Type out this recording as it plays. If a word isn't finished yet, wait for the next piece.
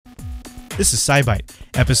This is SciByte,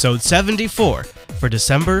 episode 74 for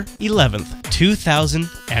December 11th,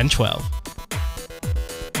 2012.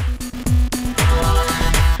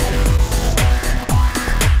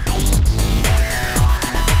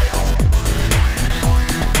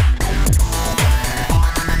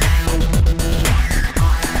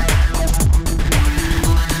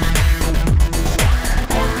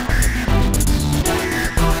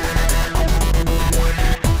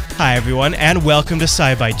 Hi everyone, and welcome to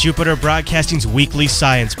SciByte, Jupiter Broadcasting's weekly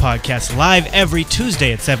science podcast, live every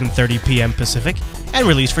Tuesday at 7:30 p.m. Pacific, and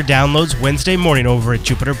released for downloads Wednesday morning over at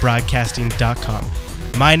jupiterbroadcasting.com.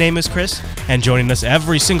 My name is Chris, and joining us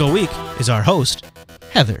every single week is our host,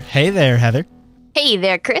 Heather. Hey there, Heather. Hey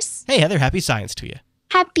there, Chris. Hey Heather, happy science to you.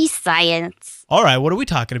 Happy science. All right, what are we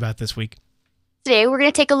talking about this week? Today we're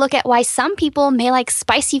going to take a look at why some people may like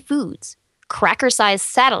spicy foods, cracker-sized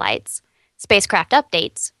satellites, spacecraft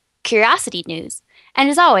updates, curiosity news, and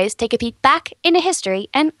as always, take a peek back into history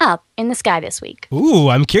and up in the sky this week. Ooh,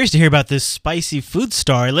 I'm curious to hear about this spicy food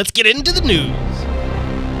story. Let's get into the news.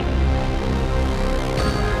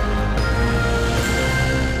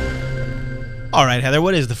 All right, Heather,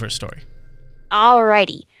 what is the first story?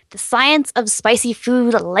 Alrighty, the science of spicy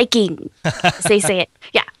food liking, as they say it.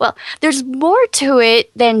 Yeah, well, there's more to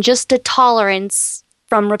it than just a tolerance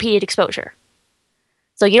from repeated exposure.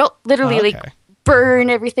 So you don't literally burn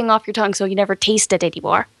everything off your tongue so you never taste it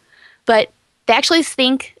anymore. But they actually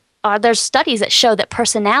think, there's studies that show that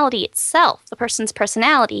personality itself, the person's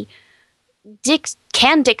personality,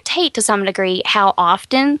 can dictate to some degree how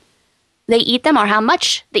often they eat them or how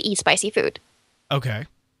much they eat spicy food. Okay.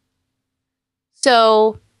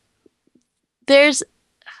 So there's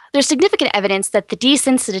significant evidence that the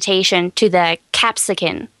desensitization to the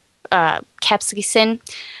capsaicin,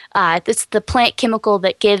 it's the plant chemical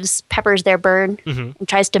that gives peppers their burn and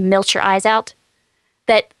tries to melt your eyes out,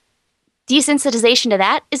 that desensitization to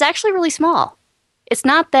that is actually really small. It's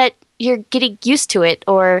not that you're getting used to it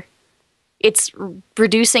or it's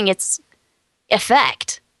reducing its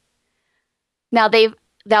effect. Now,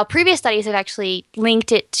 previous studies have actually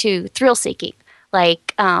linked it to thrill-seeking,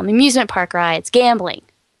 like amusement park rides, gambling.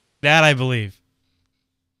 That I believe.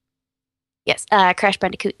 Yes, Crash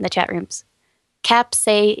Bandicoot in the chat rooms.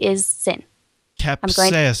 Capsaicin.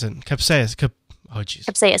 Capsaicin. Oh, jeez.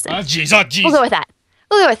 Capsaicin. Oh, jeez. We'll go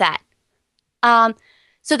with that.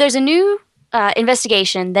 So there's a new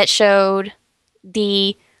investigation that showed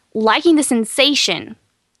liking the sensation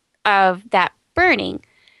of that burning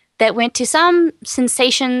that went to some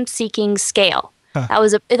sensation-seeking scale. Huh. That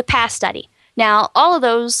was a past study. Now, all of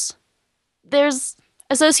those, there's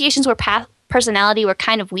associations where personality were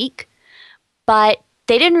kind of weak, but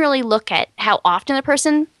they didn't really look at how often the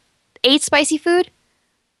person ate spicy food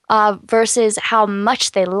versus how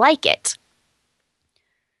much they like it.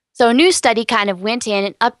 So a new study kind of went in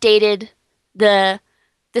and updated the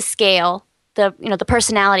scale, the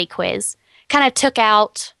personality quiz, kind of took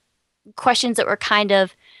out questions that were kind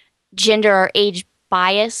of gender or age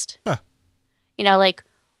biased. Huh. Like,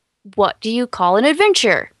 what do you call an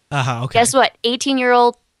adventure? Okay. Guess what?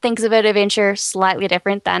 18-year-old thinks of an adventure slightly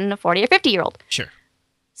different than a 40 or 50-year-old. Sure.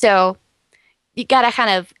 So you got to kind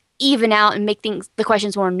of even out and make the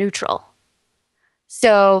questions more neutral.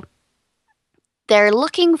 So they're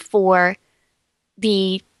looking for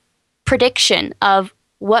the prediction of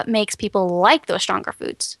what makes people like those stronger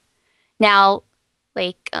foods. Now,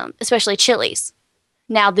 like especially chilies.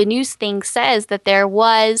 Now, the news thing says that there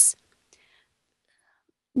was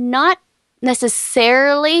not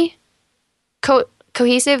necessarily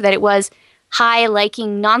cohesive, that it was high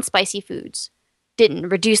liking non-spicy foods didn't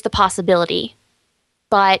reduce the possibility,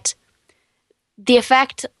 but the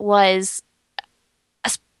effect was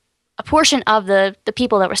a portion of the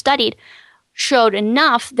people that were studied showed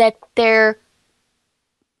enough that it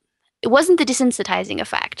wasn't the desensitizing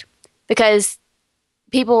effect, because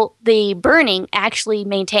the burning actually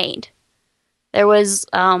maintained. There was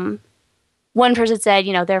one person said,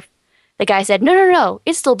 the guy said, no,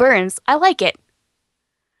 it still burns. I like it.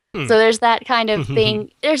 So there's that kind of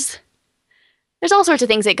thing. There's all sorts of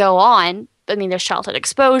things that go on. I mean, there's childhood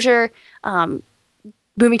exposure,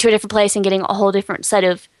 moving to a different place and getting a whole different set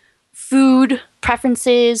of food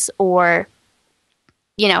preferences, or,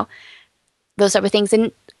 those type of things,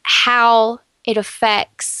 and how it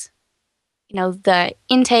affects, the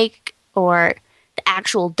intake or the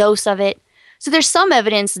actual dose of it. So there's some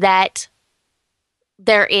evidence that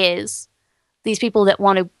there is these people that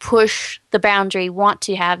want to push the boundary, want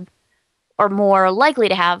to have, or more likely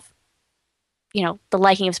to have, the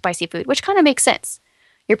liking of spicy food, which kind of makes sense.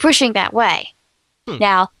 You're pushing that way.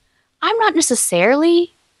 Now, I'm not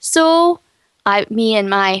necessarily so me and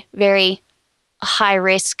my very high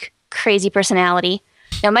risk, crazy personality.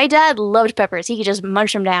 Now, my dad loved peppers. He could just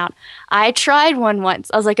munch them down. I tried one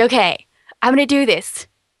once. I was like, okay, I'm going to do this.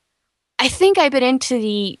 I think I bit into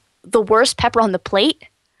the worst pepper on the plate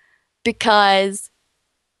because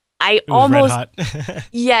I almost... Red hot.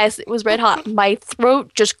 Yes, it was red hot. My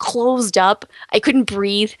throat just closed up. I couldn't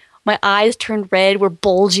breathe. My eyes turned red, were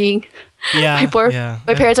bulging. Yeah,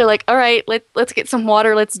 my parents are like, all right, let's get some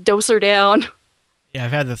water. Let's dose her down. Yeah,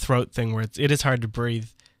 I've had the throat thing where it is hard to breathe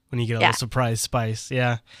when you get a little surprise spice.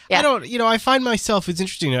 Yeah. I find myself, it's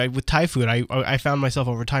interesting, with Thai food, I found myself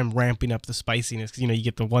over time ramping up the spiciness because, you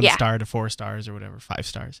get the 1 star to 4 stars or whatever, 5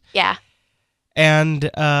 stars. Yeah. And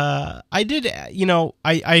I did,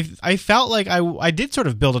 I felt like I did sort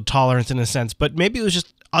of build a tolerance in a sense, but maybe it was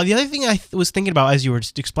just, the other thing I was thinking about as you were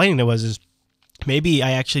just explaining it is maybe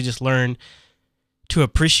I actually just learned to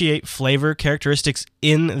appreciate flavor characteristics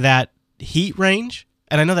in that heat range.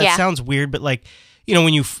 And I know that sounds weird, but like, when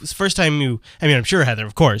I'm sure, Heather,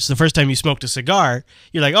 of course, the first time you smoked a cigar,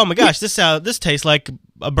 you're like, oh my gosh, this tastes like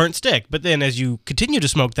a burnt stick. But then as you continue to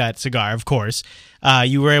smoke that cigar, of course,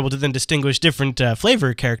 you were able to then distinguish different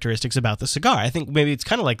flavor characteristics about the cigar. I think maybe it's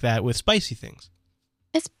kind of like that with spicy things.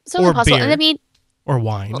 It's certainly possible. Beer, and I mean, or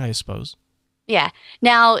wine, I suppose. Yeah.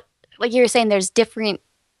 Now, like you were saying, there's different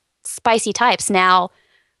spicy types. Now,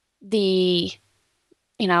 the,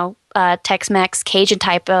 Tex-Mex Cajun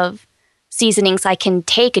type of seasonings I can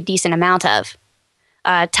take a decent amount of.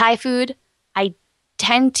 Thai food, I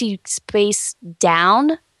tend to space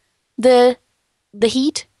down the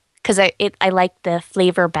heat because I like the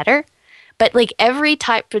flavor better. But like every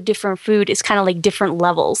type of different food is kind of like different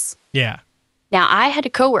levels. Yeah. Now, I had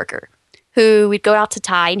a coworker who we'd go out to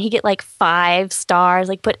Thai and he'd get like 5 stars,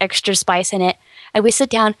 like put extra spice in it. And we sit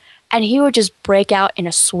down and he would just break out in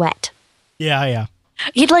a sweat. Yeah.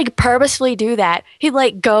 He'd like purposefully do that. He'd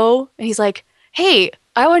like go and he's like, hey,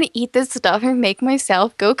 I want to eat this stuff and make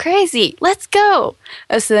myself go crazy. Let's go.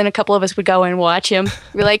 And so then a couple of us would go and watch him.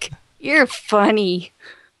 We're like, you're funny.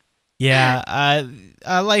 Yeah.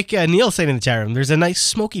 Like Neil said in the chat room, there's a nice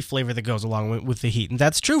smoky flavor that goes along with the heat. And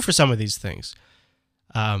that's true for some of these things.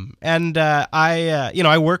 I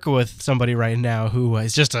work with somebody right now who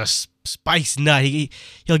is just a spice nut.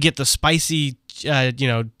 He'll get the spicy,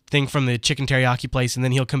 thing from the chicken teriyaki place, and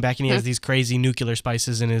then he'll come back and he has these crazy nuclear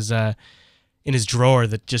spices in his drawer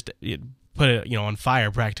that just put it, on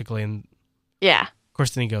fire practically. And yeah, of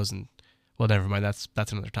course, then he goes and, well, never mind. That's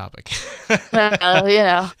another topic. But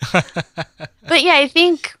yeah, I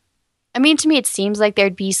think, to me, it seems like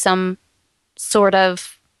there'd be some sort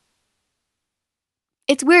of.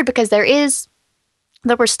 It's weird because there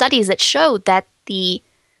were studies that showed that the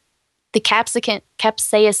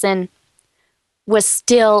capsaicin was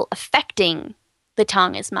still affecting the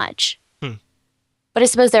tongue as much. But I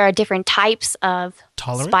suppose there are different types of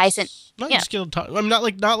tolerance? Spice. And,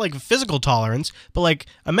 not like physical tolerance, but like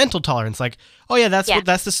a mental tolerance. Like, oh yeah,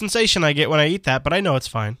 that's the sensation I get when I eat that, but I know it's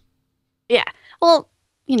fine. Yeah. Well,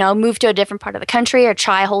 move to a different part of the country or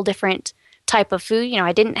try a whole different type of food.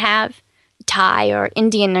 I didn't have Thai or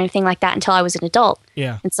Indian or anything like that until I was an adult.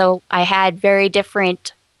 Yeah. And so I had very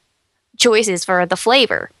different choices for the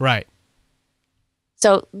flavor. Right.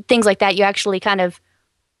 So things like that, you actually kind of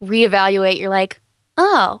reevaluate. You're like,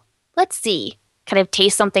 oh, let's see. Kind of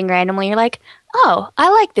taste something randomly. You're like, oh, I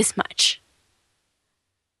like this much.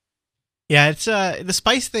 Yeah, it's the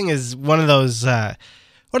spice thing is one of those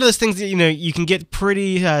things that you can get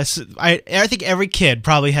pretty. I think every kid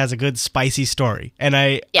probably has a good spicy story, and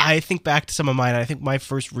I think back to some of mine. I think my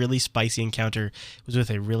first really spicy encounter was with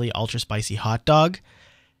a really ultra spicy hot dog,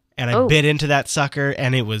 and I bit into that sucker,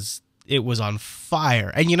 and it was on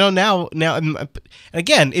fire. And now and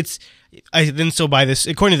again, by this,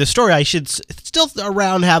 according to the story, I should still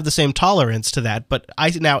around have the same tolerance to that, but I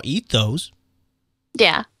now eat those.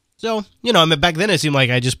 Yeah. So back then it seemed like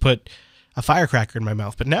I just put a firecracker in my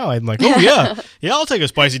mouth, but now I'm like, oh yeah, I'll take a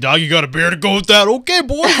spicy dog. You got a beer to go with that? Okay,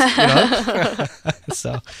 boys.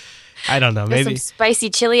 So I don't know. Maybe some spicy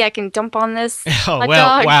chili I can dump on this. Oh hot well,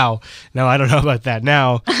 dog. wow. No, I don't know about that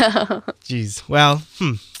now. Jeez. Well,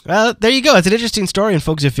 Well, there you go. It's an interesting story, and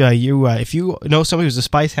folks, if you know somebody who's a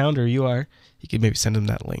spice hound, or you could maybe send them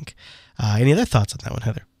that link. Any other thoughts on that one,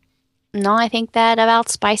 Heather? No, I think that about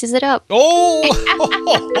spices it up. Oh!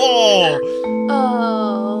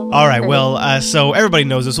 Oh. All right. Well, so everybody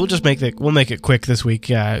knows this. We'll make it quick this week.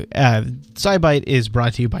 SciByte is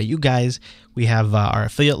brought to you by you guys. We have our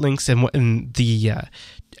affiliate links and the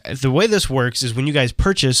the way this works is when you guys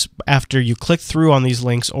purchase, after you click through on these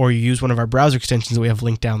links or you use one of our browser extensions that we have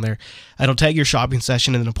linked down there, it'll tag your shopping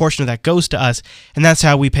session, and then a portion of that goes to us, and that's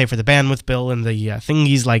how we pay for the bandwidth bill and the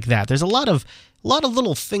thingies like that. There's a lot of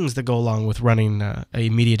little things that go along with running a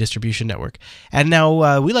media distribution network. And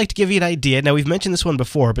now we like to give you an idea. Now, we've mentioned this one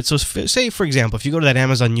before, but so say, for example, if you go to that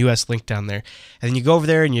Amazon US link down there, and then you go over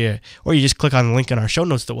there and you just click on the link in our show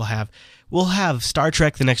notes that we'll have Star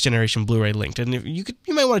Trek The Next Generation Blu-ray linked. And if you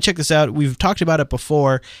might want to check this out. We've talked about it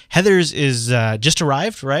before. Heather's is just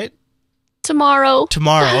arrived, right? Tomorrow,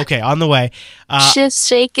 okay, on the way. Just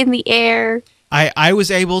shaking the air. I was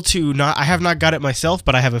able to I have not got it myself,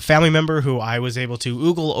 but I have a family member who I was able to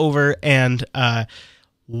oogle over, and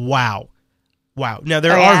wow. Now,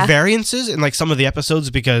 there are variances in like some of the episodes,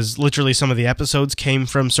 because literally some of the episodes came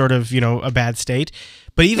from sort of, a bad state.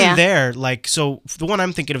 But even there, like, so the one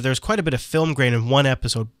I'm thinking of, there's quite a bit of film grain in one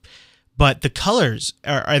episode, but the colors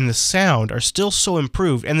and the sound are still so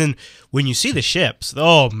improved. And then when you see the ships,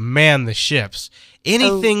 oh man, the ships.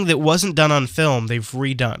 Anything that wasn't done on film, they've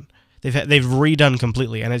redone. They've redone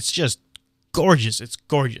completely, and it's just gorgeous. It's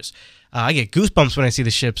gorgeous. I get goosebumps when I see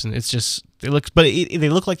the ships, and it's just they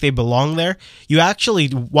look like they belong there. You actually,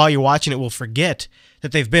 while you're watching it, will forget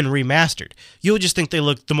that they've been remastered. You'll just think they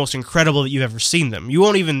look the most incredible that you've ever seen them. You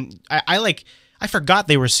won't even. I forgot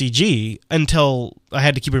they were CG until I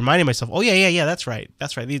had to keep reminding myself. Oh yeah, that's right. They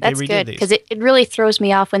redid good, these. because it really throws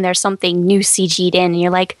me off when there's something new CG'd in, and you're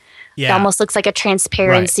like. Yeah. It almost looks like a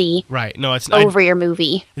transparency right. No, it's over your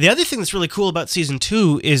movie. The other thing that's really cool about Season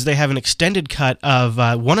 2 is they have an extended cut of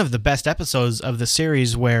one of the best episodes of the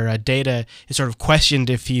series, where Data is sort of questioned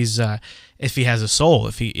if he has a soul,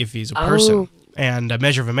 if he's a person, and a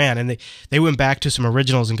measure of a man. And they went back to some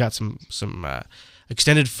originals and got some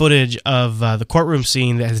extended footage of the courtroom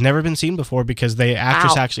scene that has never been seen before, because the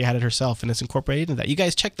actress actually had it herself, and it's incorporated into that. You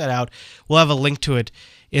guys check that out. We'll have a link to it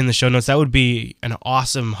in the show notes. That would be an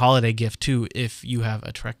awesome holiday gift too, if you have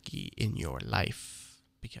a Trekkie in your life,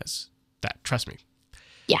 because trust me.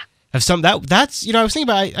 Yeah. That's I was thinking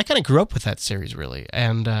about, I kind of grew up with that series, really.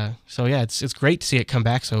 And so yeah, it's great to see it come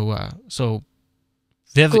back so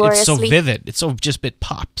vivid. Gloriously. It's so vivid. It's so it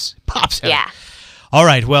pops. Yeah. All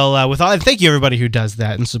right. Well, thank you everybody who does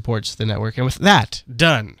that and supports the network. And with that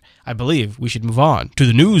done, I believe we should move on to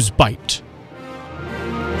the news bite.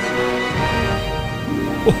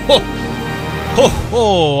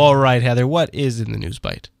 All right, Heather, what is in the news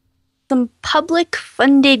bite? Some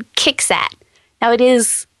public-funded kicksat. Now, it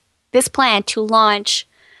is this plan to launch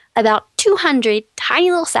about 200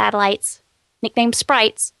 tiny little satellites, nicknamed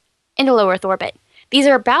sprites, into low Earth orbit. These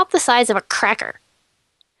are about the size of a cracker.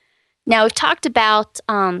 Now, we've talked about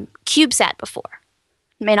CubeSat before.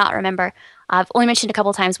 You may not remember. I've only mentioned a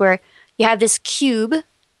couple times where you have this cube,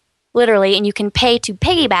 literally, and you can pay to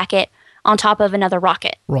piggyback it on top of another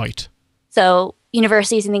rocket. Right. So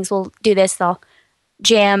universities and things will do this. They'll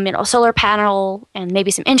jam a solar panel and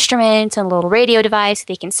maybe some instruments and a little radio device.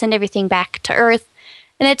 They can send everything back to Earth.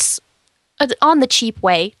 And it's on the cheap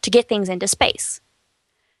way to get things into space.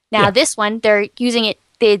 Now, this one, they're using it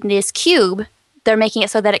in this cube. They're making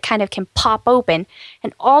it so that it kind of can pop open.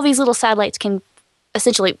 And all these little satellites can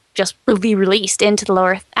essentially just be released into the low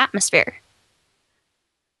Earth atmosphere.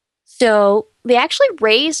 So they actually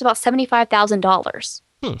raised about $75,000.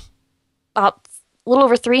 A little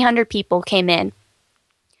over 300 people came in.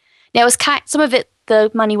 Now, it was some of it, the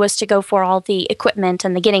money was to go for all the equipment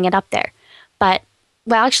and the getting it up there. But,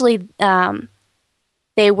 well, actually,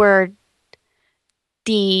 they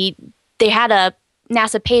had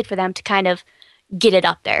NASA paid for them to kind of get it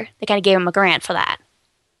up there. They kind of gave them a grant for that.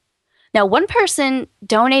 Now, one person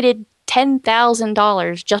donated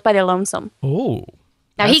 $10,000 just by their lonesome. Oh.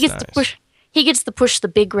 Now he gets to push the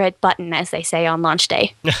big red button, as they say on launch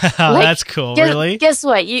day. That's cool. Really? Guess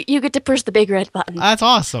what? You get to push the big red button. That's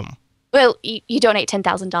awesome. Well, you donate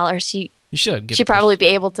 $10,000. You should probably be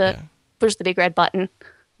able to push the big red button.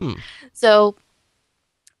 So,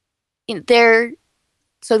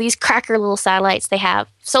 so these cracker little satellites, they have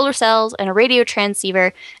solar cells and a radio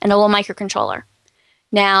transceiver and a little microcontroller.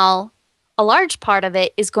 Now, a large part of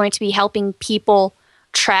it is going to be helping people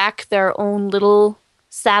track their own little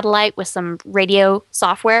satellite with some radio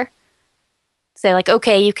software. So like,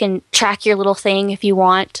 okay, you can track your little thing if you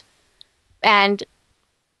want. And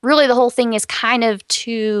really the whole thing is kind of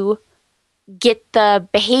to get the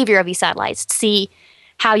behavior of these satellites, to see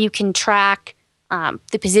how you can track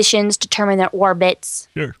the positions, determine their orbits,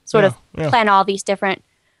 plan all these different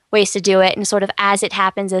ways to do it, and sort of as it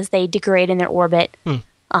happens, as they degrade in their orbit,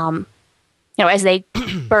 as they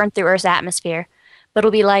burn through Earth's atmosphere. But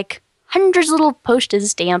it'll be like hundreds of little postage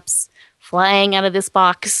stamps flying out of this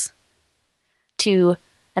box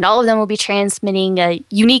and all of them will be transmitting a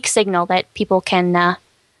unique signal that people can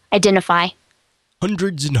identify.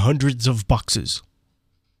 Hundreds and hundreds of boxes.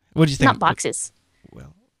 What do you think? Not boxes.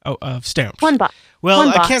 Well, stamps. One box. Well, One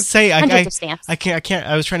I box. can't say Hundreds of stamps. I can't.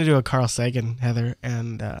 I was trying to do a Carl Sagan, Heather,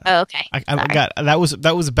 and Oh, okay. I got that was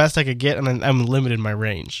the best I could get, and I'm limited in my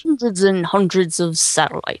range. Hundreds and hundreds of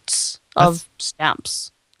satellites of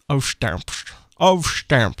stamps. Of stamps.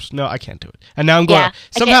 No, I can't do it. And now I'm going. Yeah,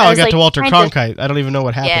 Somehow I got like to Walter trying to- Cronkite. I don't even know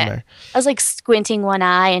what happened there. I was like squinting one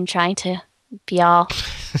eye and trying to be all.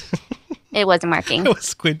 It wasn't working. I was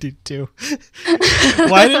squinting too.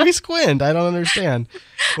 Why did we squint? I don't understand.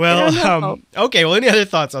 Well, okay. Well, any other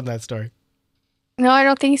thoughts on that story? No, I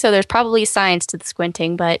don't think so. There's probably science to the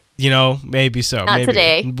squinting, but Maybe so. Not maybe.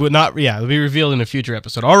 today. But not. Yeah, it'll be revealed in a future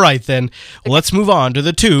episode. All right, then. Let's move on to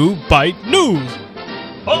the 2-Byte News.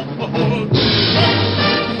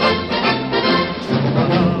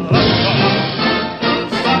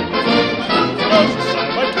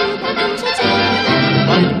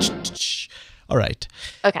 All right.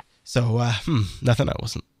 okay. So, nothing. I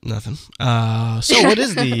wasn't nothing. So what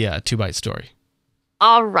is the 2-Byte story?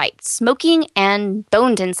 All right. Smoking and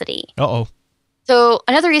bone density. Uh-oh. So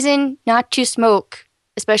another reason not to smoke,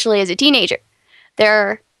 especially as a teenager.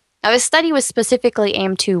 Now, this study was specifically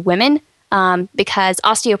aimed to women because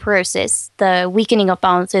osteoporosis, the weakening of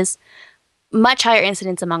bones, is much higher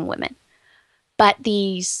incidence among women. But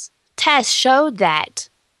these tests showed that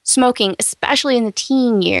smoking, especially in the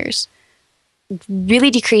teen years, really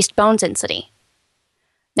decreased bone density.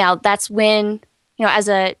 Now, that's when, as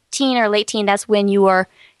a teen or late teen, that's when you are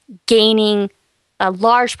gaining a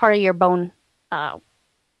large part of your bone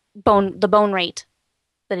rate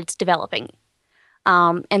that it's developing.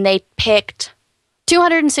 And they picked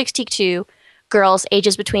 262 girls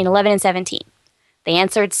ages between 11 and 17. They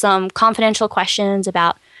answered some confidential questions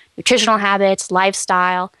about nutritional habits,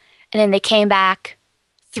 lifestyle, and then they came back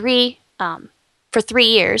for 3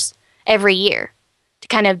 years every year to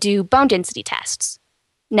kind of do bone density tests.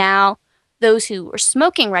 Now, those who were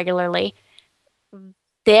smoking regularly,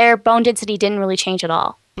 their bone density didn't really change at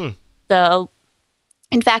all. So,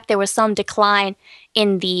 in fact, there was some decline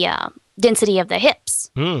in the density of the hips.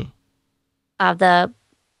 Now, the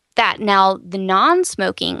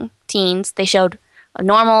non-smoking teens, they showed a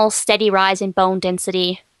normal, steady rise in bone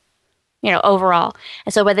density, overall.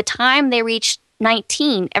 And so by the time they reached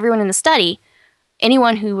 19, everyone in the study,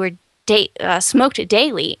 anyone who were smoked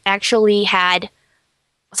daily, actually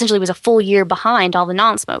was a full year behind all the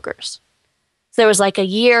non-smokers. So there was like a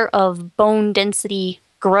year of bone density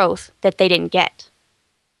growth that they didn't get.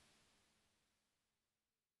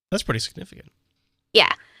 That's pretty significant.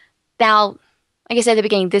 Yeah. Now, like I said at the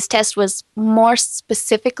beginning, this test was more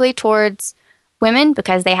specifically towards women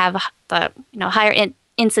because they have the higher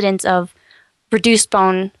incidence of reduced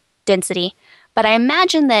bone density. But I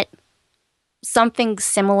imagine that something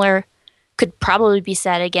similar could probably be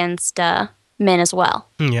said against men as well.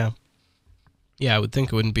 Yeah. Yeah, I would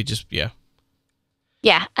think it wouldn't be just, yeah.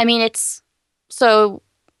 Yeah, I mean, it's so,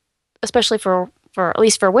 especially for at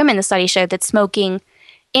least for women, the study showed that smoking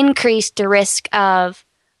increased the risk of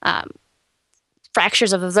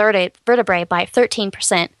fractures of the vertebrae by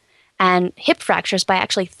 13% and hip fractures by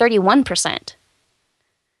actually 31%.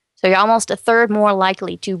 So you're almost a third more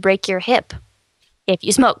likely to break your hip if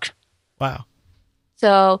you smoked. Wow.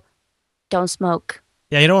 So don't smoke.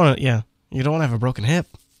 Yeah, you don't want to have a broken hip.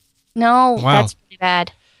 No, Wow. That's pretty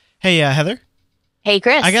bad. Hey, Heather. Hey,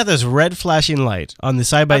 Chris. I got this red flashing light on the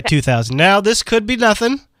SciByte 2000. Now, this could be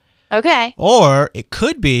nothing. Okay. Or it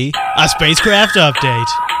could be a spacecraft update.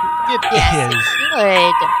 It is.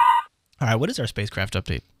 Good. All right, what is our spacecraft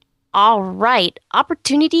update? All right.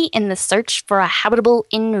 Opportunity in the search for a habitable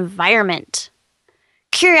environment.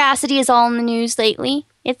 Curiosity is all in the news lately.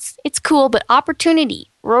 It's cool, but Opportunity,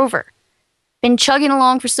 rover, been chugging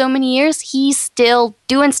along for so many years, he's still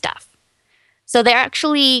doing stuff. So they're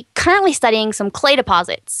actually currently studying some clay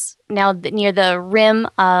deposits now near the rim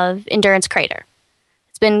of Endurance Crater.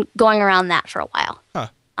 It's been going around that for a while. Huh.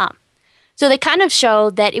 So they kind of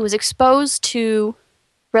showed that it was exposed to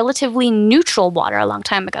relatively neutral water a long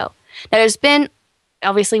time ago. Now there's been,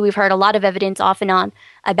 obviously we've heard a lot of evidence off and on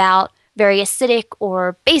about very acidic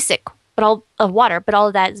or basic water, but all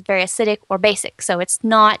of that is very acidic or basic. So it's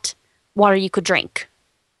not water you could drink.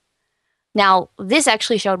 Now, this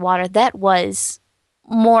actually showed water that was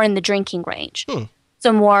more in the drinking range.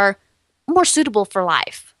 So more suitable for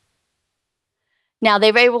life. Now,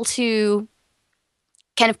 they were able to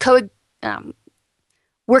kind of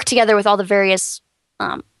work together with all the various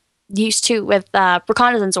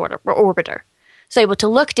reconnaissance orbiter. So able to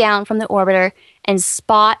look down from the orbiter and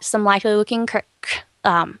spot some likely looking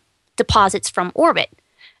deposits from orbit,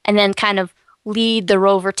 and then kind of lead the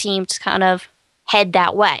rover team to kind of head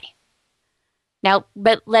that way. Now,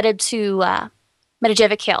 but led it to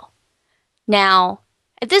Metajevic Hill. Now,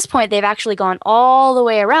 at this point, they've actually gone all the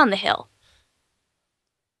way around the hill.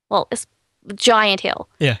 Well, it's a giant hill.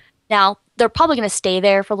 Yeah. Now, they're probably going to stay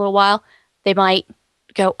there for a little while. They might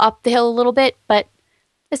go up the hill a little bit, but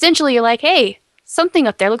essentially you're like, hey, something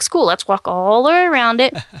up there looks cool. Let's walk all the way around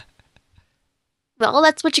it. Well,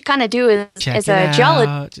 that's what you kind of do as a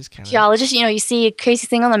geologist. You see a crazy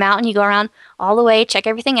thing on the mountain, you go around all the way, check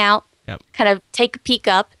everything out, kind of take a peek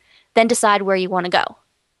up, then decide where you want to go.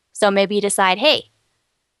 So maybe you decide, hey,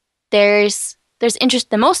 there's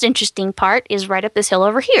interest. The most interesting part is right up this hill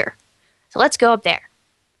over here. So let's go up there.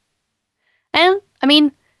 And I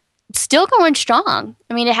mean, it's still going strong.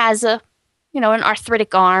 I mean, it has an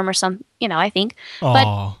arthritic arm or some, I think. Aww.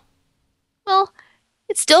 But, well,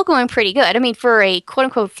 it's still going pretty good. I mean, for a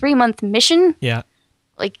quote-unquote 3-month mission,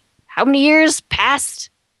 like, how many years past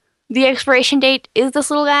the expiration date is this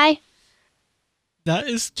little guy? That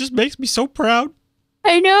just makes me so proud.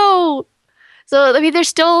 I know. So, I mean, they're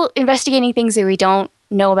still investigating things that we don't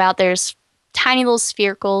know about. There's tiny little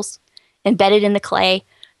sphericals embedded in the clay.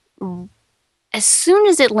 As soon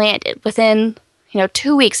as it landed, within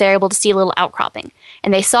 2 weeks, they were able to see a little outcropping.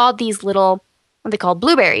 And they saw these little, what they call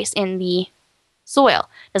blueberries in the soil.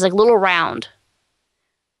 There's like little round,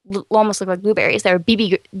 almost look like blueberries. They were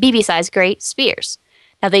BB-sized great spheres.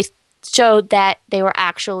 Now, they showed that they were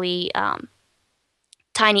actually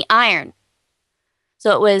tiny iron.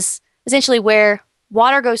 So it was essentially where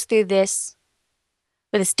water goes through this,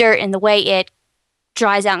 with this dirt, and the way it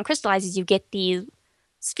dries out and crystallizes, you get these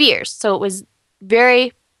spheres. So it was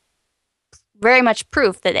very, very much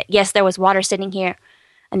proof that, yes, there was water sitting here,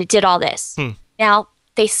 and it did all this. Now,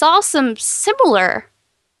 they saw some similar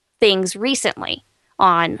things recently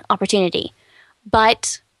on Opportunity,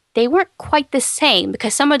 but they weren't quite the same,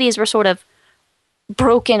 because some of these were sort of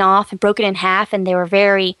broken off and broken in half, and they were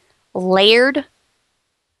very layered.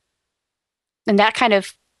 And that kind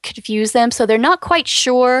of confused them. So they're not quite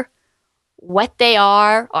sure what they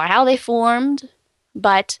are or how they formed,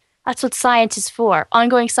 but that's what science is for.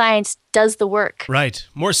 Ongoing science does the work. Right.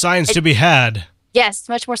 More science to be had. Yes,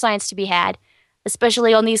 much more science to be had,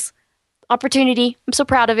 especially on these Opportunity. I'm so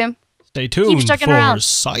proud of him. Stay tuned for around.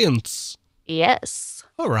 Science. Yes.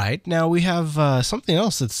 All right. Now we have something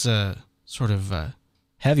else that's sort of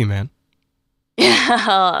heavy, man.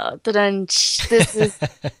 This is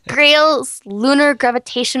Grail's lunar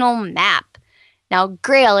gravitational map. Now,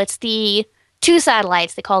 Grail, it's the 2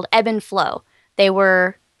 satellites they called Ebb and Flow. They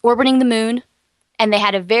were orbiting the moon, and they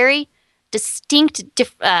had a very distinct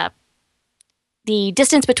the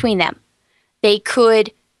distance between them. They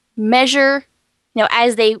could measure,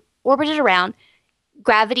 as they orbited around,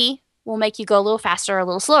 gravity will make you go a little faster or a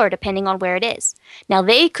little slower, depending on where it is. Now,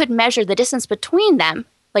 they could measure the distance between them,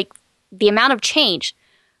 like the amount of change,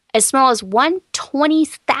 as small as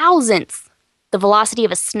 1/20,000th the velocity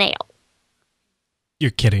of a snail.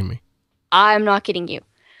 You're kidding me. I'm not kidding you.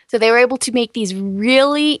 So they were able to make these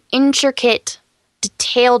really intricate,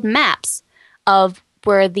 detailed maps of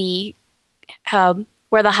where the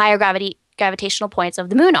higher gravitational points of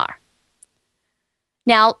the moon are.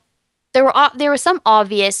 Now, there were some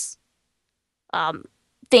obvious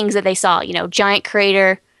things that they saw. Giant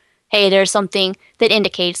crater. Hey, there's something that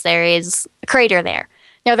indicates there is a crater there.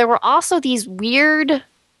 Now, there were also these weird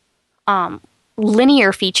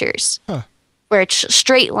linear features where it's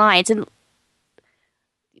straight lines. And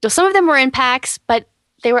some of them were impacts, but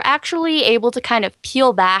they were actually able to kind of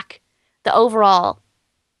peel back the overall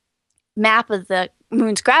map of the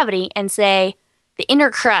moon's gravity and say the inner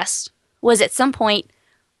crust was at some point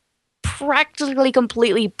practically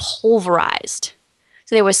completely pulverized.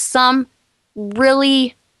 So there was some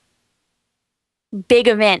really big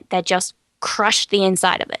event that just crushed the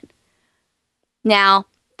inside of it. Now,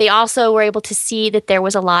 they also were able to see that there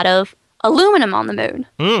was a lot of aluminum on the moon.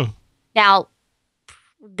 Now,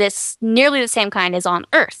 this nearly the same kind as on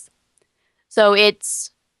Earth. So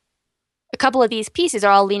it's a couple of these pieces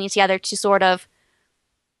are all leaning together to sort of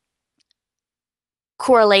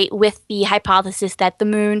correlate with the hypothesis that the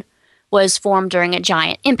moon was formed during a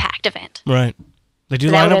giant impact event. Right. They do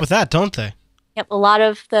line up with that, don't they? Yep. A lot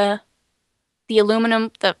of the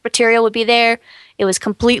aluminum, the material would be there. It was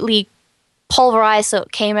completely pulverized, so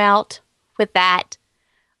it came out with that.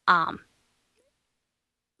 So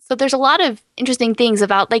there's a lot of interesting things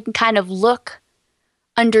about they can kind of look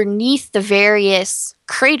underneath the various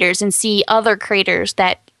craters and see other craters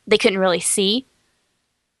that they couldn't really see.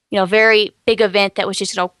 very big event that was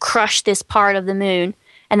just, crush this part of the moon,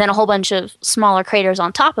 and then a whole bunch of smaller craters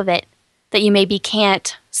on top of it, that you maybe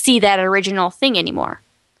can't see that original thing anymore.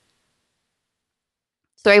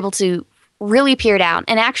 So they're able to really peer it out.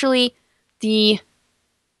 And actually, it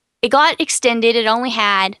got extended. It only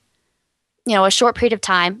had, a short period of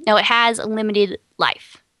time. Now, it has a limited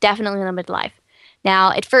life, definitely limited life.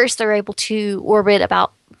 Now, at first, they're able to orbit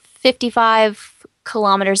about 55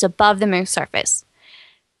 kilometers above the moon's surface.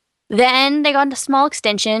 Then they got a small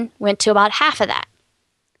extension, went to about half of that.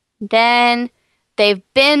 Then they've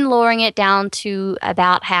been lowering it down to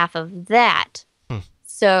about half of that.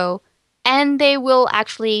 So, and they will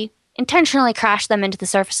actually intentionally crash them into the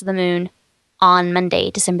surface of the moon on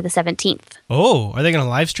Monday, December the 17th. Oh, are they going to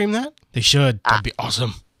live stream that? They should. That'd be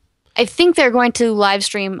awesome. I think they're going to live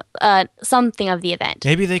stream something of the event.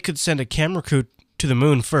 Maybe they could send a camera crew to the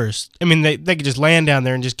moon first. I mean, they could just land down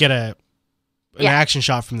there and just get an action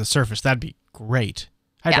shot from the surface. That'd be great.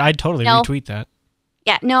 I'd totally retweet that.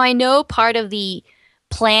 Yeah, no, I know part of the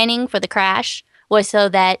planning for the crash was so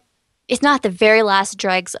that it's not the very last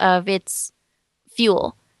dregs of its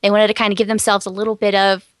fuel. They wanted to kind of give themselves a little bit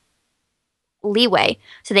of leeway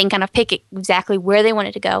so they can kind of pick exactly where they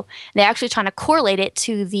wanted to go. And they're actually trying to correlate it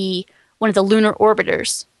to one of the lunar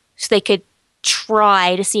orbiters so they could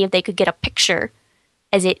try to see if they could get a picture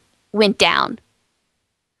as it went down,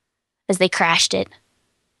 as they crashed it.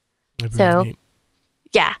 So,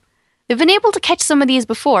 yeah. They've been able to catch some of these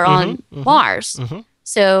before on Mars.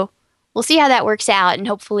 So we'll see how that works out, and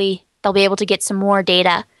hopefully they'll be able to get some more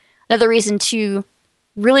data. Another reason to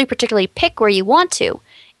really particularly pick where you want to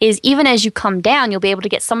is even as you come down, you'll be able to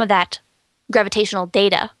get some of that gravitational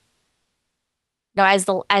data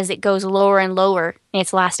as it goes lower and lower in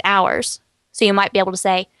its last hours. So you might be able to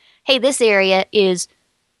say, hey, this area is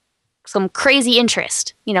some crazy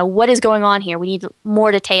interest. What is going on here? We need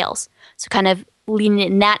more details. So kind of leaning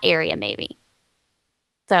in that area maybe.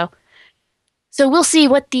 So we'll see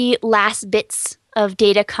what the last bits of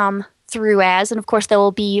data come through as. And of course, they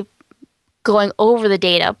will be going over the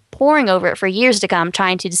data, poring over it for years to come,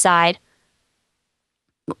 trying to decide,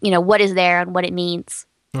 what is there and what it means.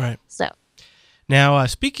 Right. So now,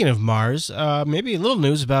 speaking of Mars, maybe a little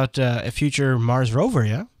news about a future Mars rover,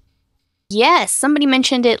 yeah? Yes, somebody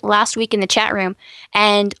mentioned it last week in the chat room,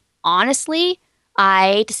 and honestly,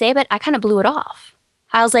 I hate to say it, but I kind of blew it off.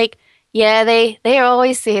 I was like, yeah, they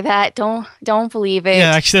always say that. Don't believe it.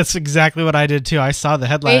 Yeah, actually, that's exactly what I did too. I saw the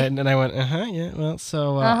headline and I went, yeah, well,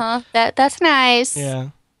 so. That's nice. Yeah.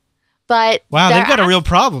 But wow, they've got a real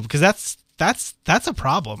problem because that's a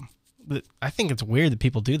problem. I think it's weird that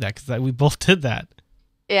people do that because we both did that.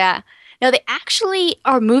 Yeah. No, they actually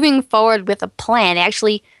are moving forward with a plan. They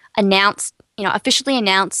actually officially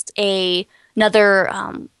announced another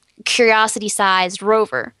Curiosity-sized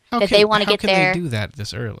rover that they want to get there. How can they do that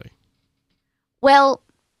this early? Well,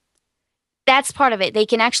 that's part of it. They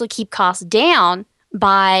can actually keep costs down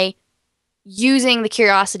by using the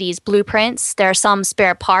Curiosity's blueprints. There are some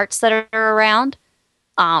spare parts that are around.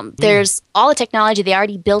 There's all the technology they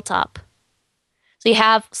already built up. So you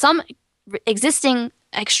have some existing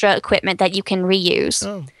extra equipment that you can reuse.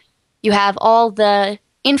 Oh. You have all the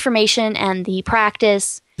information and the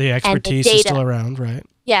practice. The expertise is still around, right?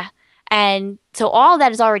 Yeah. And so all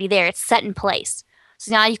that is already there. It's set in place.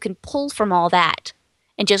 So now you can pull from all that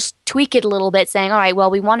and just tweak it a little bit, saying, all right,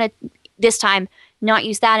 well, we want to this time not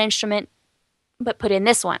use that instrument, but put in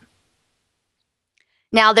this one.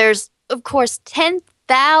 Now there's, of course,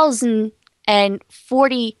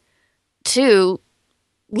 10,042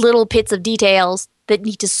 little bits of details that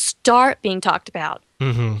need to start being talked about.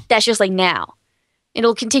 Mm-hmm. That's just like now.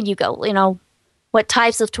 It'll continue go, what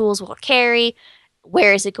types of tools will it carry?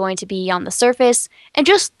 Where is it going to be on the surface? And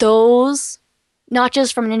just those, not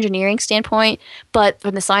just from an engineering standpoint, but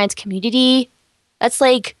from the science community, that's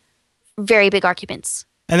like very big arguments.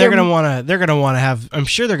 And they're gonna want to have. I'm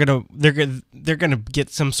sure they're gonna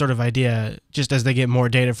get some sort of idea just as they get more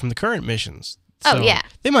data from the current missions. So yeah,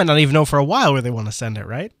 they might not even know for a while where they want to send it,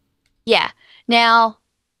 right? Yeah. Now,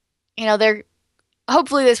 they're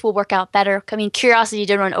hopefully this will work out better. I mean, Curiosity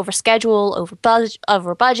did run over schedule, over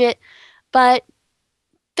budget, but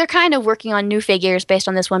they're kind of working on new figures based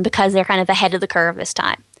on this one because they're kind of ahead of the curve this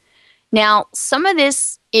time. Now, some of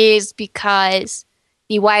this is because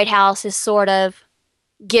the White House is sort of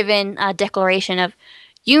given a declaration of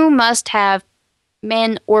you must have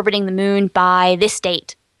men orbiting the moon by this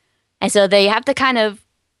date. And so they have to kind of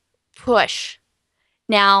push.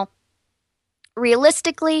 Now,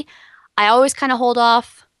 realistically, I always kind of hold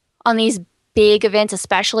off on these big events,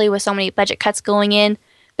 especially with so many budget cuts going in,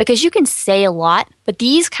 because you can say a lot, but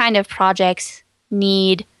these kind of projects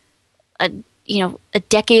need a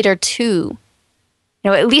decade or two,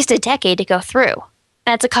 at least a decade to go through.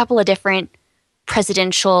 And it's a couple of different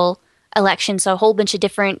presidential elections, so a whole bunch of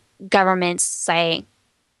different governments saying,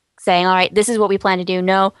 all right, this is what we plan to do.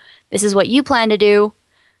 No, this is what you plan to do.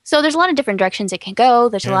 So there's a lot of different directions it can go.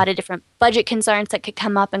 There's a lot of different budget concerns that could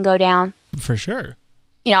come up and go down. For sure.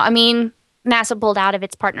 NASA pulled out of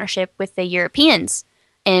its partnership with the Europeans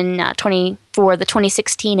for the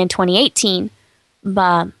 2016 and 2018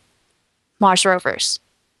 Mars rovers.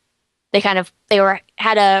 They had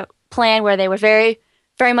a plan where they were very,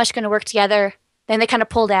 very much going to work together. Then they kind of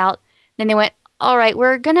pulled out. Then they went, all right,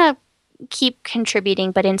 we're going to keep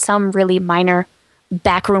contributing, but in some really minor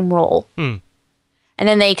backroom role. And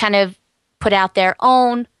then they kind of put out their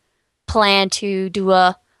own plan to do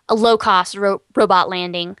a low-cost robot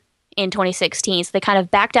landing in 2016. So they kind of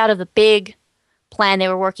backed out of the big plan they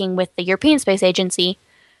were working with the European Space Agency,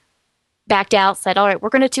 backed out, said, all right, we're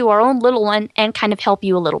going to do our own little one and kind of help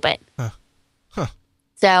you a little bit.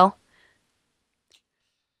 So.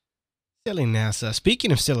 Silly NASA.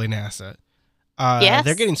 Speaking of silly NASA, yes?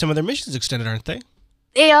 They're getting some of their missions extended, aren't they?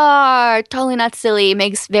 They are. Totally not silly. It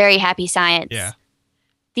makes very happy science. Yeah.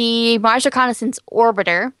 The Mars Reconnaissance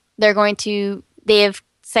Orbiter, they're going to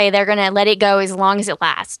let it go as long as it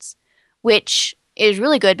lasts, which is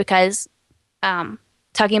really good because,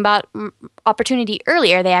 talking about Opportunity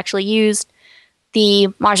earlier, they actually used the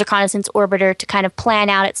Mars Reconnaissance Orbiter to kind of plan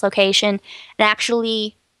out its location, and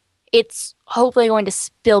actually it's hopefully going to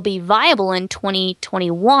still be viable in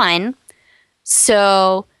 2021.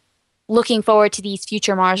 So looking forward to these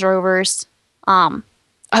future Mars rovers.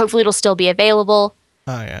 Hopefully it'll still be available.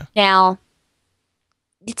 Oh, yeah. Now,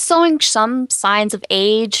 it's showing some signs of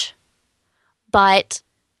age, but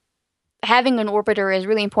having an orbiter is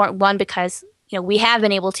really important. One, because we have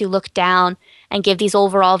been able to look down and give these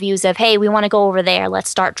overall views of, hey, we want to go over there. Let's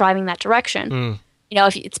start driving that direction.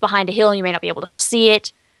 If it's behind a hill, you may not be able to see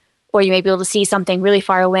it, or you may be able to see something really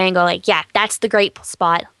far away and go like, yeah, that's the great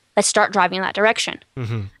spot. Let's start driving in that direction.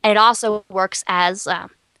 And it also works as a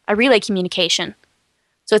relay communication.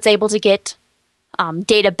 So it's able to get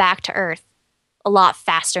data back to Earth a lot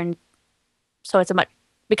faster. And so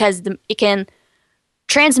because it can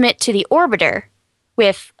transmit to the orbiter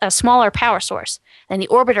with a smaller power source. And the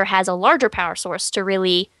orbiter has a larger power source to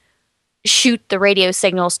really shoot the radio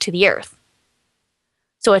signals to the Earth.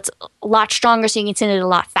 So it's a lot stronger, so you can send it a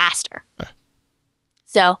lot faster.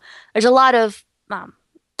 So there's a lot of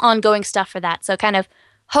ongoing stuff for that. So kind of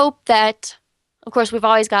hope that, of course, we've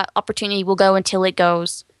always got Opportunity will go until it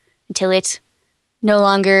goes, until it no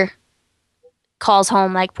longer calls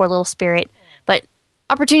home like poor little Spirit. But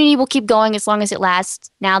Opportunity will keep going as long as it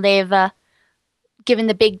lasts. Now they've given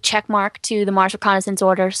the big check mark to the Mars Reconnaissance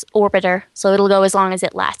Orbiter, so it'll go as long as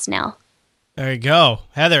it lasts now. There you go.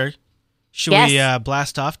 Heather, should we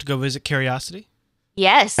blast off to go visit Curiosity?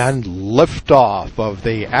 Yes. And liftoff of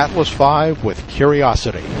the Atlas V with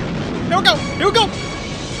Curiosity. Here we go. Here we go.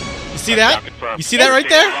 You see that? You see that right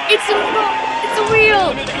there? It's a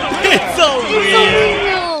wheel. It's a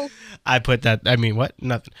wheel. I put that. I mean, what?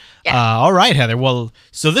 Nothing. Yeah. All right, Heather. Well,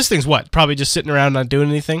 so this thing's what? Probably just sitting around not doing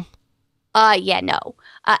anything? No.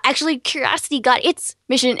 Actually, Curiosity got its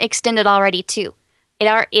mission extended already, too.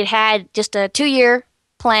 It had just a 2-year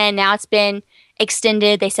plan. Now it's been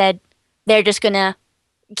extended. They said they're just going to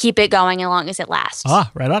keep it going as long as it lasts. Ah,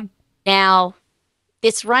 right on. Now,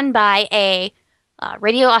 it's run by a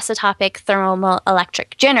radioisotopic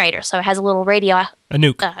thermoelectric generator. So it has a little A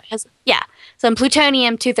nuke. Some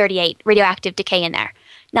plutonium-238 radioactive decay in there.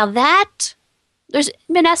 Now there's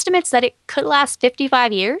been estimates that it could last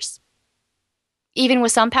 55 years, even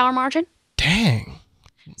with some power margin. Dang.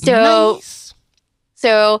 So, nice.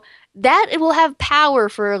 So that it will have power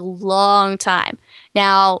for a long time.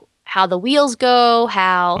 Now, how the wheels go,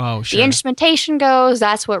 how the instrumentation goes,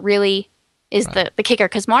 that's what really is the kicker.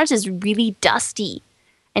 Because Mars is really dusty.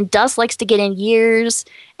 And dust likes to get in gears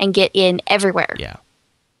and get in everywhere. Yeah.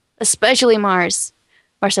 Especially Mars.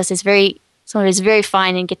 Mars dust is very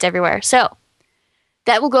fine and gets everywhere. So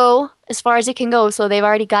that will go as far as it can go. So they've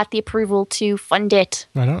already got the approval to fund it.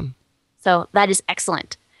 Right on. So that is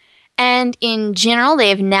excellent. And in general, they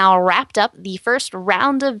have now wrapped up the first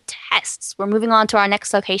round of tests. We're moving on to our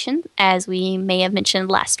next location, as we may have mentioned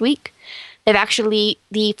last week. They've actually,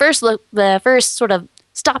 the first sort of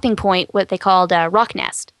stopping point, what they called a rock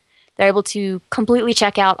nest. They're able to completely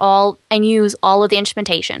check out all and use all of the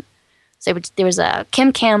instrumentation. So there was a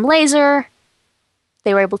chem laser.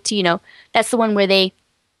 They were able to, that's the one where they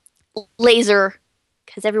laser,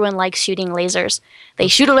 because everyone likes shooting lasers. They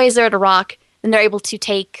shoot a laser at a rock, and they're able to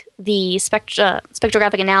take the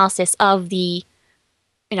spectrographic analysis of the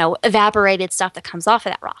evaporated stuff that comes off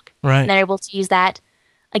of that rock. Right. And they're able to use that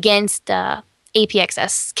against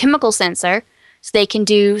APXS chemical sensor, so they can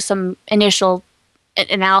do some initial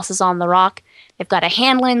analysis on the rock. They've got a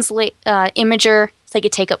hand lens imager, so they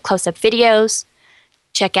could take up close-up videos,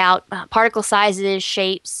 check out particle sizes,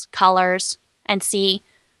 shapes, colors, and see,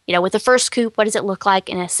 with the first scoop, what does it look like,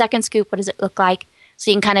 and a second scoop, what does it look like,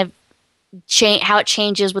 so you can kind of change how it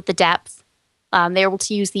changes with the depth. They're able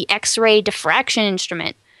to use the X-ray diffraction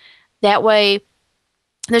instrument. That way,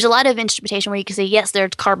 there's a lot of instrumentation where you can say, yes,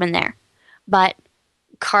 there's carbon there, but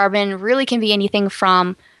carbon really can be anything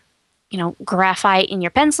from, graphite in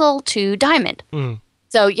your pencil to diamond. Mm.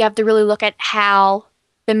 So you have to really look at how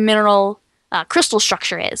the mineral crystal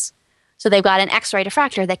structure is. So they've got an X-ray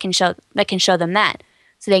diffractor that can show them that.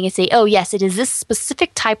 So they can say, oh yes, it is this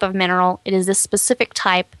specific type of mineral. It is this specific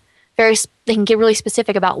type. They can get really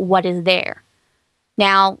specific about what is there.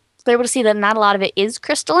 Now they're able to see that not a lot of it is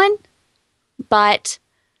crystalline, but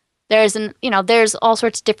there's all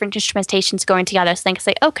sorts of different instrumentations going together. So they can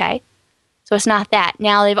say, okay, so it's not that.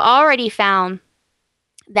 Now they've already found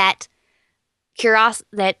that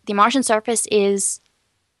that the Martian surface is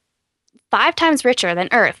 5 times richer than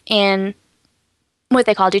Earth in what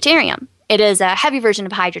they call deuterium. It is a heavy version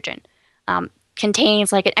of hydrogen,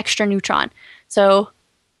 contains like an extra neutron. So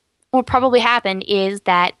what will probably happen is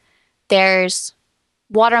that there's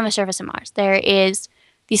water on the surface of Mars.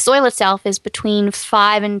 The soil itself is between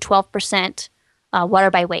 5 and 12% water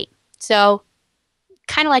by weight. So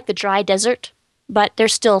kind of like the dry desert, but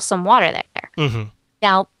there's still some water there. Mm-hmm.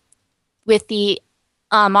 Now, with the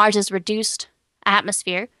Mars's reduced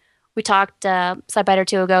atmosphere, we talked SciByte or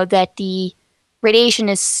two ago that the radiation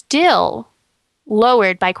is still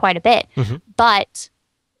lowered by quite a bit, but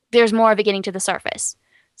there's more of it getting to the surface.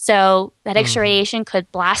 So that extra radiation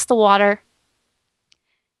could blast the water,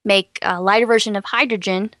 make a lighter version of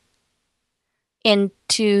hydrogen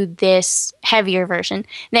into this heavier version. And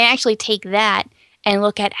they actually take that and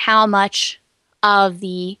look at how much of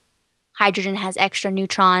the hydrogen has extra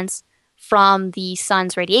neutrons from the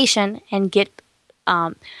sun's radiation and get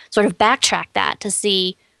sort of backtrack that to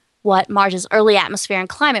see what Mars's early atmosphere and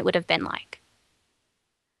climate would have been like.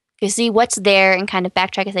 You see what's there and kind of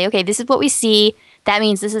backtrack and say, okay, this is what we see. That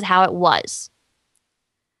means this is how it was.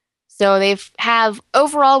 So they have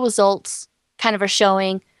overall results kind of are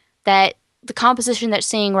showing that the composition they're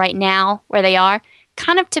seeing right now, where they are,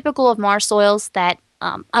 kind of typical of Mars soils that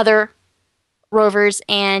other rovers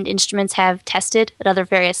and instruments have tested at other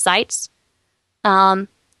various sites,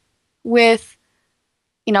 with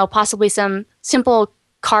possibly some simple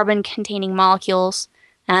carbon-containing molecules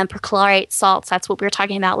and perchlorate salts. That's what we were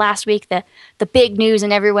talking about last week. The big news,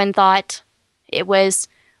 and everyone thought it was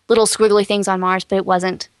little squiggly things on Mars, but it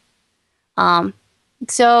wasn't.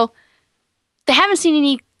 So they haven't seen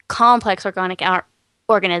any complex organic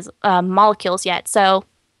molecules yet. So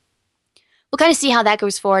we'll kind of see how that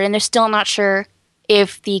goes forward. And they're still not sure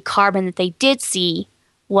if the carbon that they did see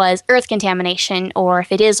was Earth contamination or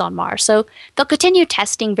if it is on Mars. So they'll continue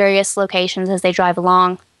testing various locations as they drive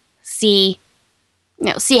along, see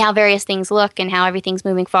how various things look and how everything's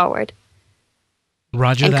moving forward.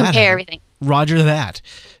 Roger and that. Compare everything. Roger that.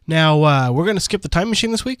 Now, we're going to skip the time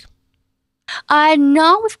machine this week?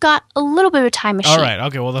 No, we've got a little bit of a time machine. All right.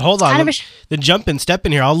 Okay. Well, then hold on. Then jump in, step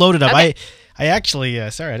in here. I'll load it up. Okay. I actually,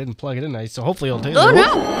 sorry, I didn't plug it in. So hopefully it'll take. Oh,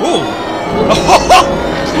 no. Ooh.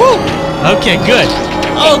 Okay, good.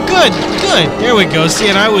 Oh, good. There we go. See,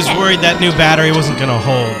 and I was worried that new battery wasn't going to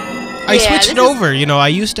hold. I switched it over. I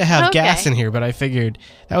used to have gas in here, but I figured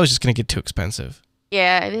that was just going to get too expensive.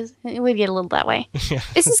 Yeah, it would get a little that way. Yeah.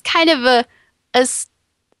 This is kind of a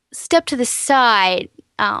step to the side.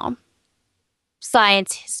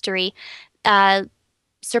 Science history.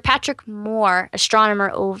 Sir Patrick Moore,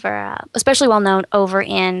 astronomer especially well known over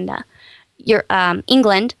in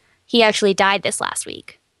England, he actually died this last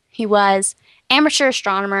week. He was amateur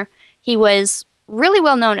astronomer. He was really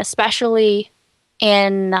well known, especially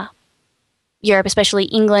in Europe, especially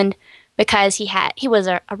England, because he was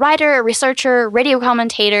a writer, a researcher, radio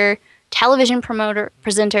commentator, television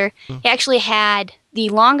presenter. He actually had the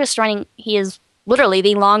longest running. He is literally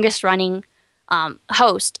the longest running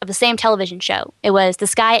host of the same television show. It was The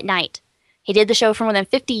Sky at Night. He did the show for more than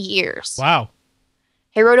 50 years. Wow.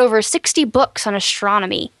 He wrote over 60 books on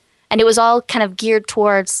astronomy, and it was all kind of geared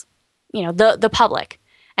towards, the public.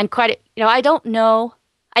 And I don't know,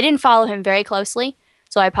 I didn't follow him very closely,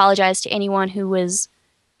 so I apologize to anyone he was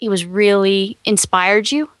really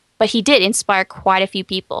inspired you, but he did inspire quite a few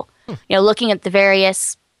people. Looking at the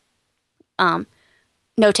various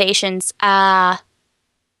notations, Neil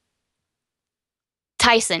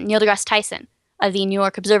deGrasse Tyson of the New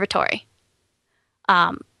York Observatory.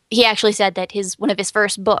 He actually said that one of his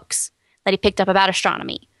first books that he picked up about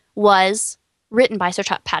astronomy was written by Sir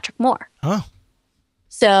Patrick Moore. Oh.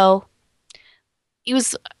 So he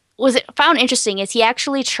was found interesting is he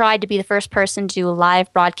actually tried to be the first person to do a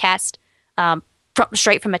live broadcast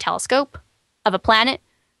straight from a telescope of a planet.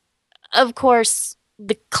 Of course,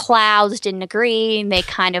 the clouds didn't agree, and they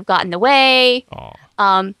kind of got in the way.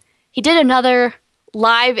 He did another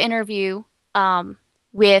live interview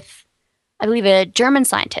with, I believe, a German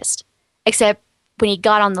scientist, except when he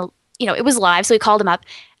got on it was live, so he called him up,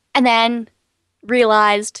 and then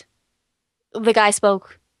realized the guy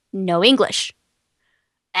spoke no English.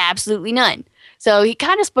 Absolutely none. So he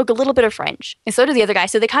kind of spoke a little bit of French, and so did the other guy.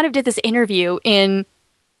 So they kind of did this interview in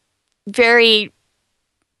very,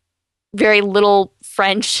 very little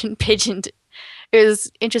French and pidgin. It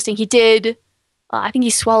was interesting. He did, I think he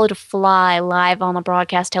swallowed a fly live on the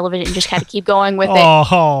broadcast television and just had to keep going with it.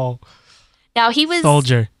 Oh. Now he was...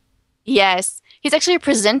 Soldier. Yes. He's actually a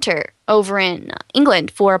presenter over in England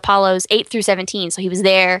for Apollo's 8 through 17. So he was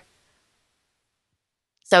there.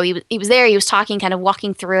 So he was there. He was talking, kind of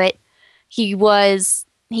walking through it. He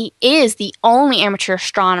is the only amateur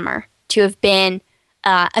astronomer to have been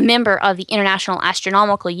a member of the International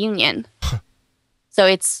Astronomical Union. So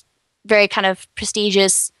it's very kind of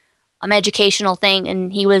prestigious, educational thing.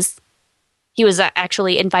 And he was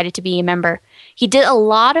actually invited to be a member. He did a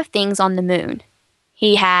lot of things on the moon.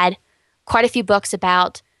 He had quite a few books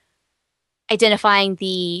about identifying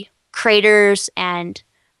the craters and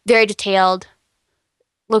very detailed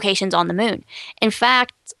locations on the moon. In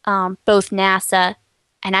fact, both NASA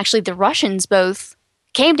and actually the Russians both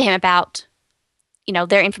came to him about,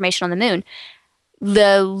 their information on the moon.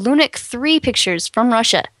 The Lunik 3 pictures from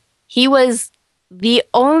Russia, he was the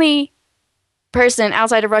only person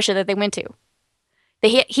outside of Russia that they went to.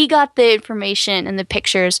 He got the information and the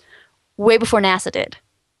pictures way before NASA did.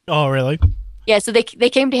 Oh, really? Yeah, so they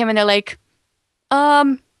came to him and they're like,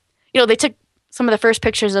 they took some of the first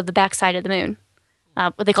pictures of the backside of the moon,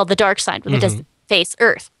 what they call the dark side, when it does face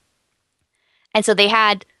Earth. And so they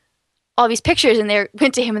had all these pictures and they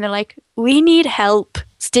went to him and they're like, we need help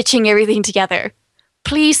stitching everything together.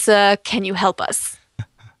 Please, sir, can you help us?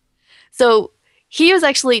 So he was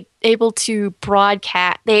actually able to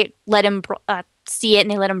broadcast. They let him see it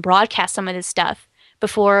and they let him broadcast some of this stuff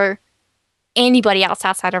before anybody else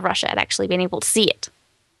outside of Russia had actually been able to see it.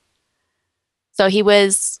 So he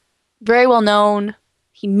was very well known.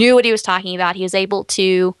 He knew what he was talking about. He was able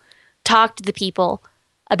to talk to the people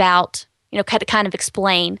about, kind of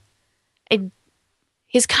explain.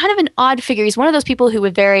 He's kind of an odd figure. He's one of those people who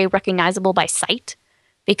was very recognizable by sight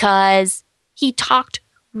because he talked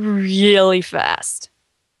really fast.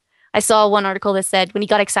 I saw one article that said when he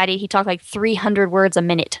got excited, he talked like 300 words a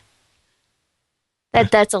minute.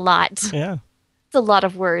 That's a lot. Yeah. It's a lot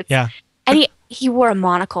of words. Yeah. And he wore a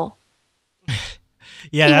monocle.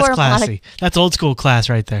 Yeah, that's classy. That's old school class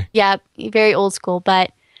right there. Yeah, very old school,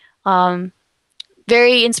 but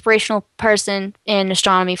very inspirational person in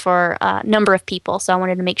astronomy for a number of people. So I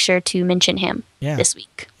wanted to make sure to mention him this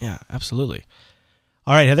week. Yeah, absolutely.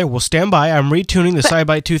 All right, Heather, we'll stand by. I'm retuning the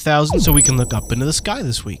SciByte 2000 so we can look up into the sky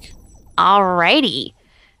this week. Alrighty.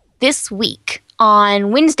 This week,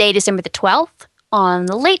 on Wednesday, December the 12th, on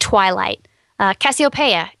the late twilight,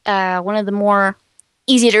 Cassiopeia, one of the more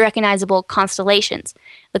easy to recognizable constellations.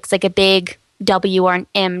 Looks like a big W or an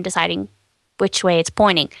M deciding which way it's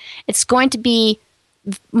pointing. It's going to be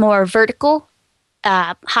more vertical,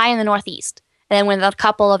 high in the northeast. And then within a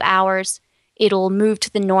couple of hours, it'll move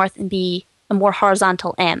to the north and be a more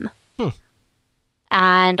horizontal M.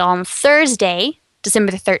 And on Thursday,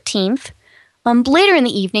 December the 13th, later in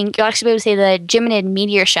the evening, you'll actually be able to see the Geminid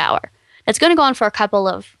meteor shower. It's going to go on for a couple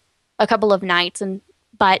of nights,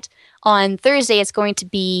 but on Thursday it's going to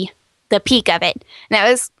be the peak of it. And that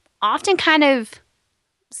was often kind of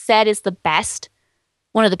said is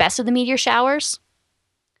one of the best of the meteor showers.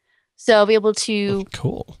 So I'll be able to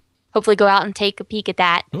hopefully go out and take a peek at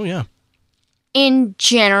that. Oh, yeah. In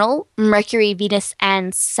general, Mercury, Venus,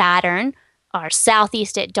 and Saturn are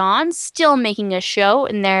southeast at dawn, still making a show,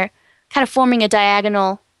 and they're kind of forming a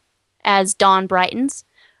diagonal as dawn brightens.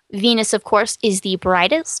 Venus, of course, is the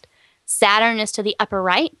brightest. Saturn is to the upper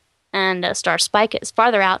right, and star Spica is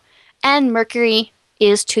farther out. And Mercury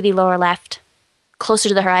is to the lower left, closer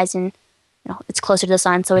to the horizon. It's closer to the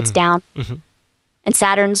sun, so it's down. Mm-hmm. And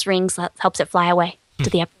Saturn's rings helps it fly away to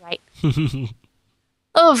the upper right.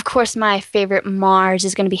 Of course, my favorite Mars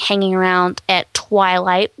is going to be hanging around at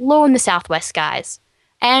twilight, low in the southwest skies.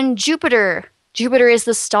 And Jupiter is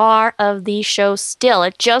the star of the show still.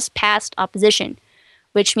 It just passed opposition.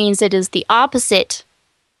 which means it is the opposite,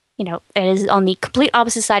 it is on the complete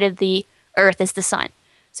opposite side of the Earth as the sun.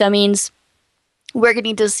 So it means we're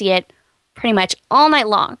getting to see it pretty much all night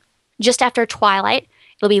long. Just after twilight,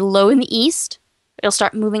 it'll be low in the east. It'll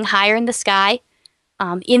start moving higher in the sky.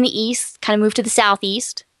 In the east, kind of move to the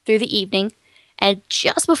southeast through the evening. And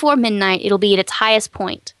just before midnight, it'll be at its highest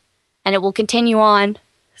point. And it will continue on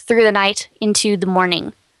through the night into the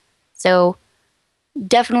morning. So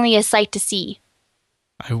definitely a sight to see.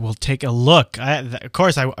 I will take a look. Of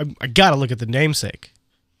course, I got to look at the namesake.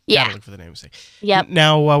 Yeah. Gotta look for the namesake. Yep.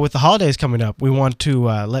 Now, with the holidays coming up, we want to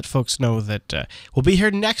let folks know that we'll be here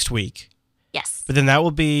next week. Yes. But then that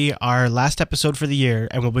will be our last episode for the year,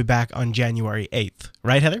 and we'll be back on January 8th.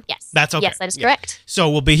 Right, Heather? Yes. That's okay. Yes, that is correct. So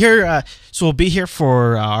we'll be here. We'll be here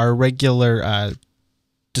for our regular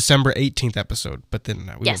December 18th episode, but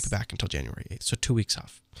then we won't be back until January 8th. So 2 weeks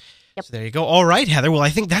off. Yep. So there you go. All right, Heather. Well, I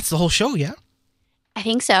think that's the whole show. Yeah. I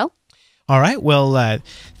think so. All right. Well,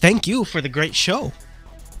 thank you for the great show.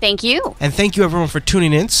 Thank you. And thank you, everyone, for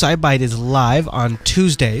tuning in. SciByte is live on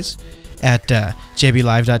Tuesdays at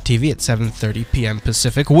jblive.tv at 7:30 p.m.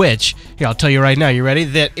 Pacific, which, here, I'll tell you right now, you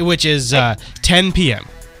ready? Which is 10 p.m.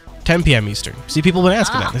 10 p.m. Eastern. See, people have been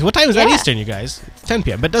asking that. What time is that Eastern, you guys? 10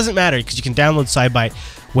 p.m. But it doesn't matter, because you can download SciByte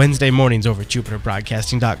Wednesday mornings over at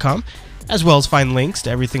jupiterbroadcasting.com, as well as find links to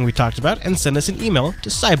everything we talked about, and send us an email to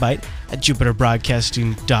SciByte at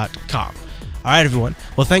jupiterbroadcasting.com. All right, everyone.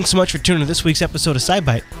 Well, thanks so much for tuning in to this week's episode of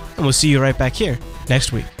SciByte, and we'll see you right back here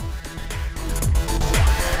next week.